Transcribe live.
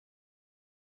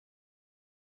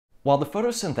While the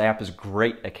Photosynth app is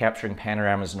great at capturing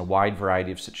panoramas in a wide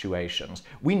variety of situations,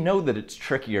 we know that it's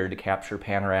trickier to capture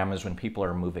panoramas when people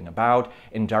are moving about,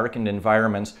 in darkened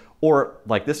environments, or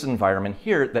like this environment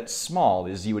here that's small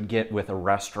as you would get with a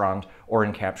restaurant or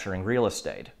in capturing real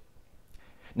estate.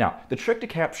 Now, the trick to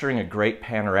capturing a great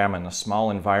panorama in a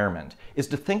small environment is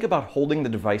to think about holding the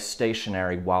device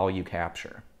stationary while you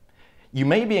capture. You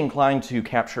may be inclined to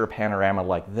capture a panorama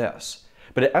like this,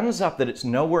 but it ends up that it's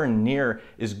nowhere near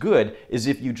as good as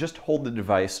if you just hold the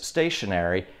device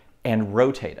stationary and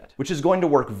rotate it, which is going to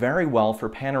work very well for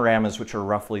panoramas which are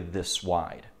roughly this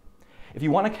wide. If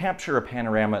you want to capture a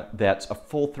panorama that's a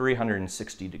full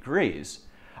 360 degrees,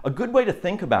 a good way to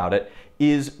think about it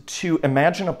is to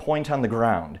imagine a point on the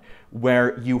ground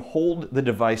where you hold the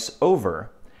device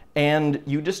over and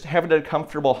you just have it at a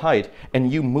comfortable height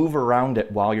and you move around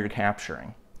it while you're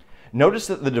capturing. Notice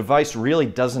that the device really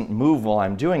doesn't move while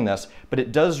I'm doing this, but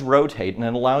it does rotate and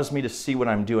it allows me to see what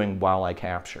I'm doing while I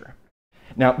capture.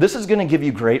 Now, this is going to give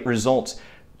you great results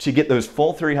to get those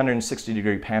full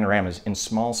 360-degree panoramas in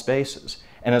small spaces.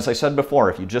 And as I said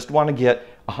before, if you just want to get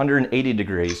 180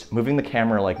 degrees, moving the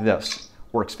camera like this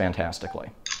works fantastically.